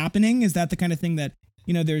that happening? Is that the kind of thing that,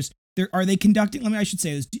 are they conducting, I should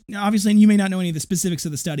say this, obviously, and you may not know any of the specifics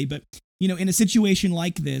of the study, but, in a situation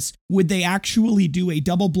like this, would they actually do a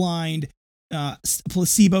double blind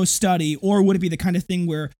placebo study, or would it be the kind of thing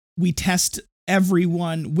where we test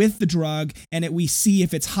everyone with the drug and we see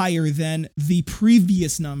if it's higher than the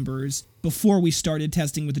previous numbers before we started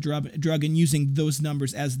testing with the drug and using those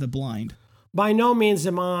numbers as the blind? By no means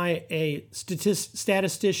am I a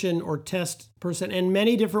statistician or test person, and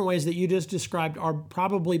many different ways that you just described are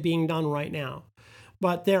probably being done right now.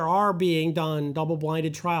 But there are being done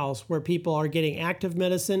double-blinded trials where people are getting active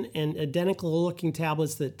medicine and identical-looking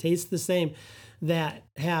tablets that taste the same, that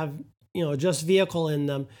have just vehicle in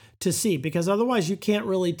them, to see, because otherwise you can't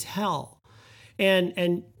really tell.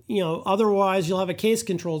 And otherwise you'll have a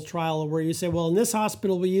case-controlled trial where you say, well, in this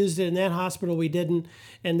hospital we used it, in that hospital we didn't,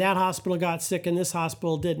 and that hospital got sick and this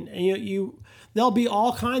hospital didn't. And there'll be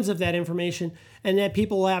all kinds of that information, and that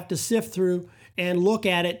people will have to sift through and look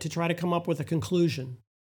at it to try to come up with a conclusion.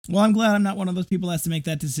 Well, I'm glad I'm not one of those people that has to make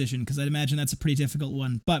that decision, because I'd imagine that's a pretty difficult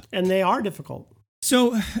one. And they are difficult.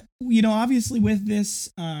 So, obviously with this,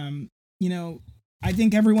 I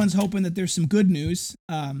think everyone's hoping that there's some good news.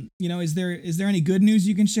 Is there any good news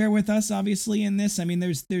you can share with us, obviously, in this?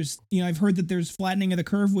 There's I've heard that there's flattening of the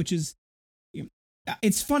curve, which is,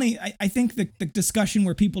 it's funny. I think the discussion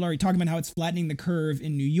where people are talking about how it's flattening the curve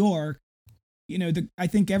in New York, I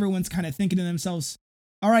think everyone's kind of thinking to themselves,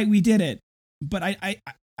 all right, we did it. But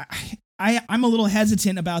I'm a little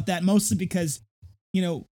hesitant about that, mostly because,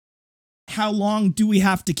 how long do we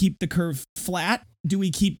have to keep the curve flat? Do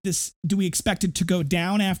we expect it to go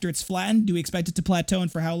down after it's flattened? Do we expect it to plateau,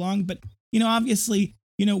 and for how long? But, obviously,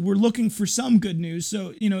 we're looking for some good news.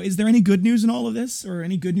 So, is there any good news in all of this, or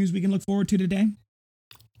any good news we can look forward to today?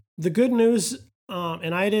 The good news,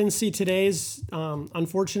 and I didn't see today's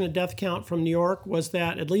unfortunate death count from New York, was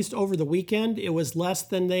that at least over the weekend, it was less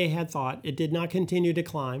than they had thought. It did not continue to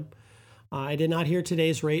climb. I did not hear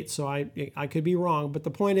today's rate, so I could be wrong. But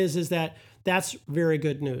the point is that that's very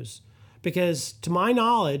good news. Because to my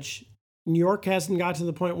knowledge, New York hasn't got to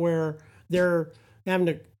the point where they're having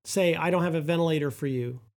to say, I don't have a ventilator for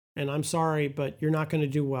you, and I'm sorry, but you're not going to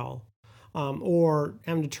do well. Or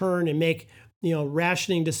having to turn and make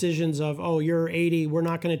rationing decisions of, oh, you're 80, we're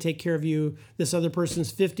not going to take care of you. This other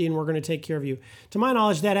person's 50, and we're going to take care of you. To my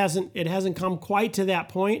knowledge, it hasn't come quite to that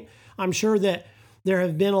point. I'm sure that there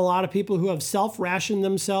have been a lot of people who have self-rationed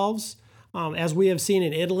themselves, as we have seen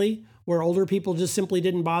in Italy, where older people just simply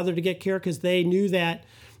didn't bother to get care because they knew that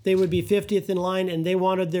they would be 50th in line and they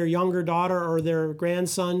wanted their younger daughter or their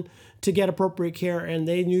grandson to get appropriate care. And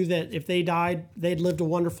they knew that if they died, they'd lived a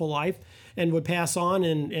wonderful life and would pass on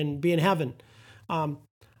and be in heaven.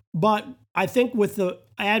 But I think with the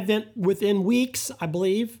advent within weeks, I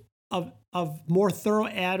believe, of more thorough,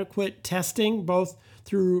 adequate testing, both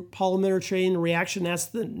through polymerase chain reaction, that's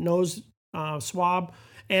the nose swab,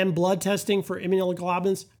 and blood testing for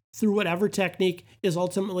immunoglobulins through whatever technique is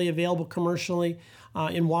ultimately available commercially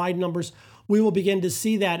in wide numbers, we will begin to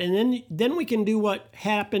see that. And then we can do what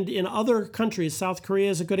happened in other countries. South Korea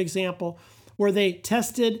is a good example, where they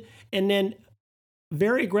tested and then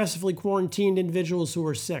very aggressively quarantined individuals who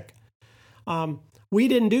were sick. We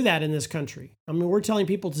didn't do that in this country. I mean, we're telling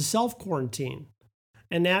people to self-quarantine,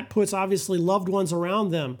 and that puts obviously loved ones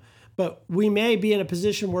around them. But we may be in a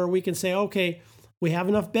position where we can say, okay, we have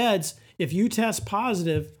enough beds. If you test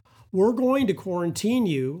positive, we're going to quarantine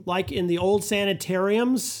you, like in the old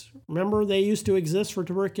sanitariums. Remember, they used to exist for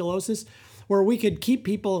tuberculosis, where we could keep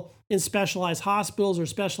people in specialized hospitals or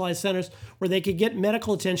specialized centers where they could get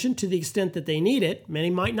medical attention to the extent that they need it. Many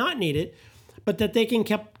might not need it, but that they can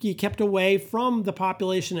be kept away from the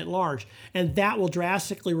population at large. And that will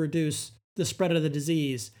drastically reduce the spread of the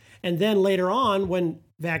disease. And then later on, when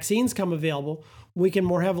vaccines come available, we can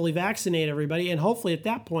more heavily vaccinate everybody. And hopefully at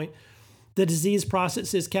that point, the disease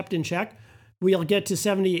process is kept in check. We'll get to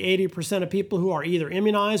 70, 80% of people who are either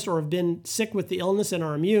immunized or have been sick with the illness and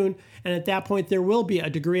are immune. And at that point, there will be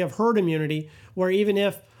a degree of herd immunity where even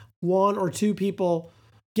if one or two people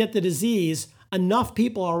get the disease, enough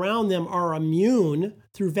people around them are immune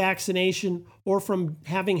through vaccination or from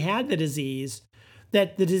having had the disease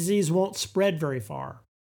that the disease won't spread very far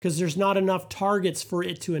because there's not enough targets for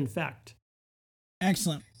it to infect.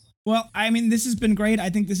 Excellent. Well, I mean, this has been great.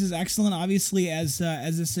 I think this is excellent. Obviously, as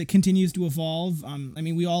this continues to evolve, I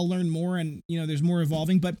mean, we all learn more, and there's more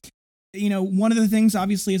evolving. But one of the things,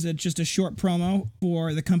 obviously, is just a short promo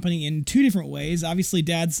for the company in two different ways. Obviously,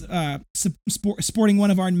 Dad's sporting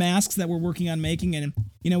one of our masks that we're working on making, and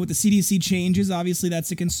with the CDC changes, obviously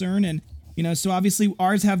that's a concern. And so obviously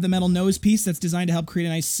ours have the metal nose piece that's designed to help create a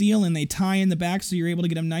nice seal, and they tie in the back so you're able to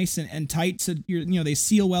get them nice and tight, so they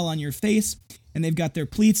seal well on your face. And they've got their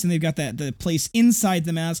pleats, and they've got the place inside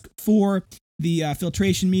the mask for the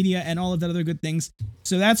filtration media and all of that other good things.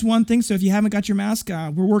 So that's one thing. So if you haven't got your mask,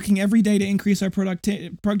 we're working every day to increase our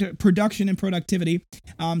production and productivity.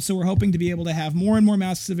 So we're hoping to be able to have more and more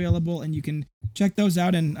masks available, and you can check those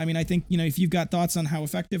out. And I mean, I think, if you've got thoughts on how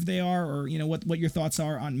effective they are, or, what your thoughts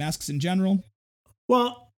are on masks in general.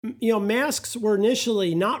 Well, masks were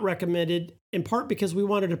initially not recommended in part because we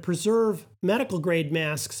wanted to preserve medical grade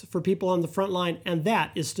masks for people on the front line, and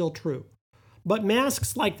that is still true. But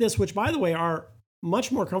masks like this, which by the way are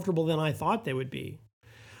much more comfortable than I thought they would be.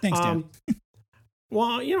 Thanks, Dan.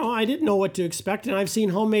 Well, I didn't know what to expect, and I've seen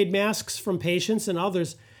homemade masks from patients and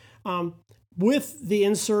others with the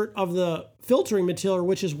insert of the filtering material,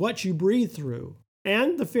 which is what you breathe through,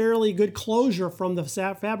 and the fairly good closure from the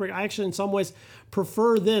fabric. I actually, in some ways,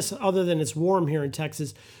 prefer this, other than it's warm here in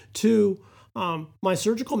Texas, to my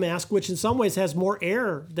surgical mask, which in some ways has more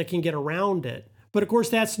air that can get around it. But of course,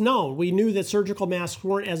 that's known. We knew that surgical masks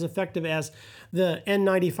weren't as effective as the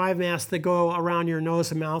N95 masks that go around your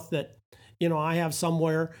nose and mouth that, I have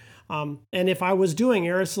somewhere. And if I was doing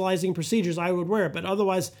aerosolizing procedures, I would wear it. But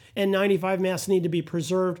otherwise, N95 masks need to be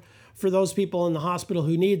preserved for those people in the hospital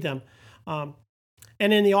who need them. And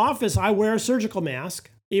in the office, I wear a surgical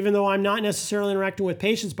mask, even though I'm not necessarily interacting with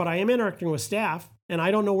patients, but I am interacting with staff. And I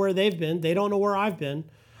don't know where they've been. They don't know where I've been.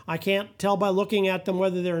 I can't tell by looking at them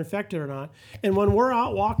whether they're infected or not. And when we're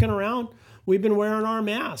out walking around, we've been wearing our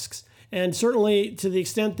masks. And certainly to the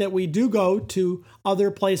extent that we do go to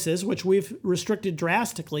other places, which we've restricted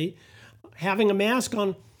drastically, having a mask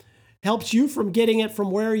on helps you from getting it from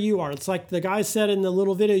where you are. It's like the guy said in the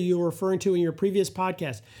little video you were referring to in your previous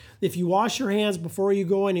podcast. If you wash your hands before you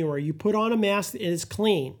go anywhere, you put on a mask that is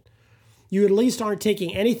clean, you at least aren't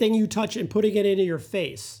taking anything you touch and putting it into your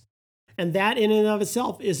face. And that in and of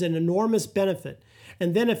itself is an enormous benefit.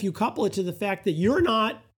 And then if you couple it to the fact that you're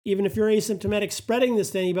not, even if you're asymptomatic, spreading this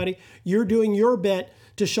to anybody, you're doing your bit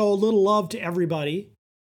to show a little love to everybody.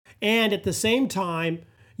 And at the same time,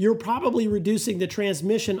 you're probably reducing the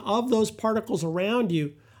transmission of those particles around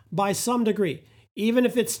you by some degree, even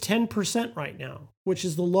if it's 10% right now, which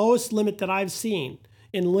is the lowest limit that I've seen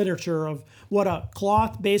in literature of what a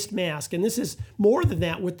cloth-based mask, and this is more than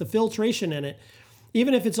that with the filtration in it,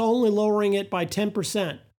 even if it's only lowering it by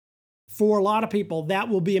 10%, for a lot of people, that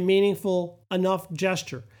will be a meaningful enough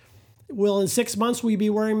gesture. Will in 6 months we be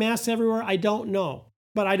wearing masks everywhere? I don't know.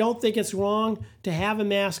 But I don't think it's wrong to have a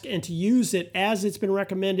mask and to use it as it's been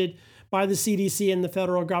recommended by the CDC and the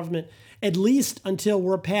federal government, at least until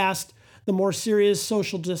we're past the more serious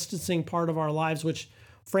social distancing part of our lives, which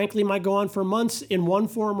frankly might go on for months in one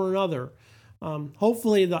form or another.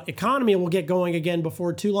 Hopefully the economy will get going again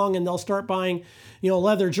before too long and they'll start buying,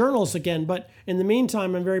 leather journals again. But in the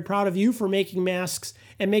meantime, I'm very proud of you for making masks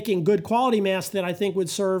and making good quality masks that I think would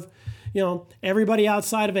serve everybody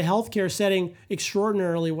outside of a healthcare setting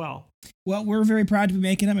extraordinarily well. Well, we're very proud to be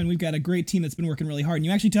making them, and we've got a great team that's been working really hard. And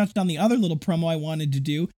you actually touched on the other little promo I wanted to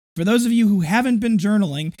do. For those of you who haven't been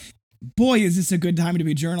journaling, boy, is this a good time to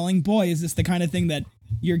be journaling. Boy, is this the kind of thing that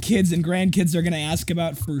your kids and grandkids are going to ask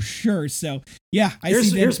about for sure. So, yeah.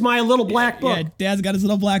 Here's my little black book. Yeah, Dad's got his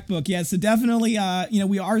little black book. Yeah, so definitely,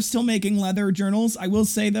 we are still making leather journals. I will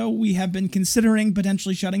say, though, we have been considering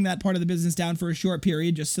potentially shutting that part of the business down for a short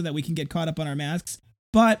period just so that we can get caught up on our masks.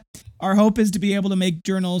 But our hope is to be able to make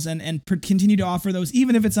journals and continue to offer those,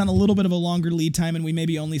 even if it's on a little bit of a longer lead time and we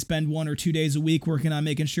maybe only spend 1 or 2 days a week working on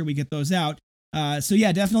making sure we get those out. So,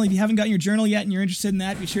 yeah, definitely, if you haven't gotten your journal yet and you're interested in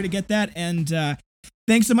that, be sure to get that. And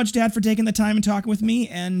thanks so much, Dad, for taking the time and talking with me.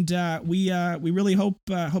 And we really hope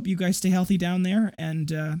you guys stay healthy down there.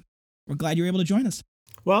 And we're glad you're able to join us.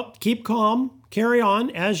 Well, keep calm, carry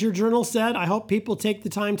on. As your journal said, I hope people take the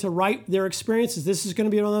time to write their experiences. This is going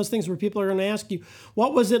to be one of those things where people are going to ask you,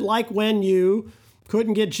 what was it like when you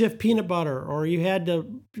couldn't get Jif peanut butter, or you had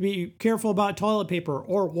to be careful about toilet paper,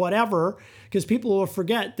 or whatever, because people will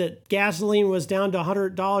forget that gasoline was down to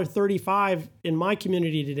 $100.35 in my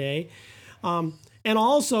community today. And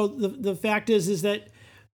also the fact is that,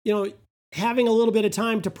 having a little bit of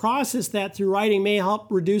time to process that through writing may help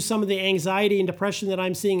reduce some of the anxiety and depression that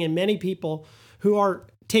I'm seeing in many people who are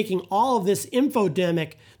taking all of this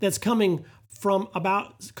infodemic that's coming from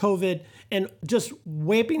about COVID and just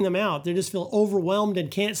wiping them out. They just feel overwhelmed and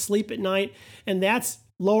can't sleep at night. And that's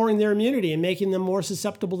lowering their immunity and making them more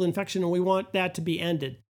susceptible to infection. And we want that to be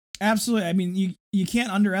ended. Absolutely. I mean, you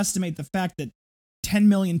can't underestimate the fact that 10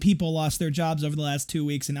 million people lost their jobs over the last 2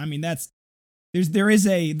 weeks. And I mean, there is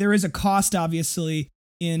a cost, obviously,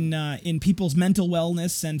 in people's mental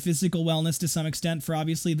wellness and physical wellness to some extent for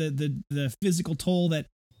obviously the physical toll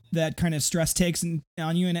that kind of stress takes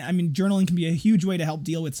on you. And I mean, journaling can be a huge way to help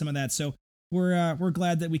deal with some of that. So we're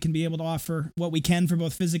glad that we can be able to offer what we can for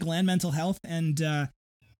both physical and mental health. And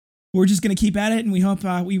we're just going to keep at it. And we hope,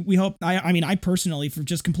 I personally, for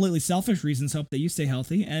just completely selfish reasons, hope that you stay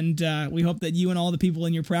healthy. And we hope that you and all the people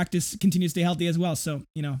in your practice continue to stay healthy as well. So,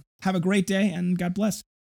 have a great day and God bless.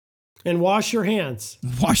 And wash your hands.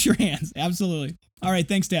 Wash your hands. Absolutely. All right.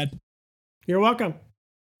 Thanks, Dad. You're welcome.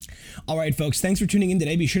 All right, folks, thanks for tuning in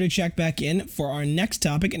today. Be sure to check back in for our next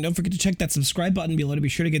topic, and don't forget to check that subscribe button below to be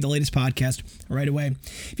sure to get the latest podcast right away.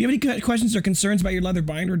 If you have any questions or concerns about your leather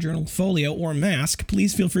binder, journal, folio, or mask,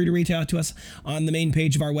 please feel free to reach out to us on the main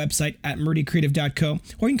page of our website at murdycreative.co,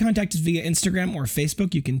 or you can contact us via Instagram or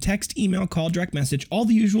Facebook. You can text, email, call, direct message, all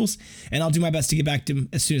the usuals, and I'll do my best to get back to them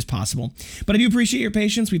as soon as possible. But I do appreciate your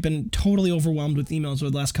patience. We've been totally overwhelmed with emails over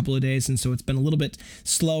the last couple of days, and so it's been a little bit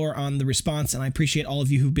slower on the response, and I appreciate all of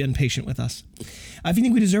you who've been patient with us. If you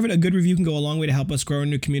think we deserve it, a good review can go a long way to help us grow our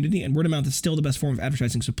new community, and word of mouth is still the best form of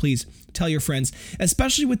advertising, so please tell your friends,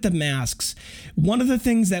 especially with the masks. One of the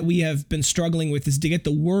things that we have been struggling with is to get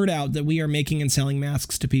the word out that we are making and selling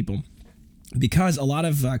masks to people, because a lot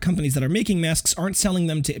of companies that are making masks aren't selling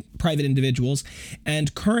them to private individuals,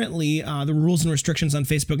 and currently the rules and restrictions on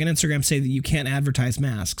Facebook and Instagram say that you can't advertise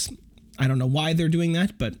masks. I don't know why they're doing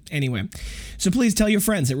that, but anyway. So please tell your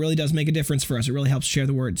friends. It really does make a difference for us. It really helps share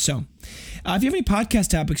the word. So if you have any podcast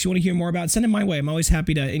topics you want to hear more about, send them my way. I'm always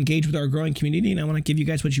happy to engage with our growing community, and I want to give you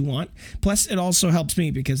guys what you want. Plus, it also helps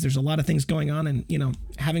me because there's a lot of things going on, and,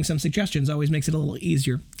 having some suggestions always makes it a little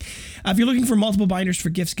easier. If you're looking for multiple binders for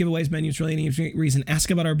gifts, giveaways, menus, really any reason,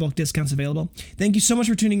 ask about our bulk discounts available. Thank you so much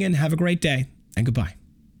for tuning in. Have a great day, and goodbye.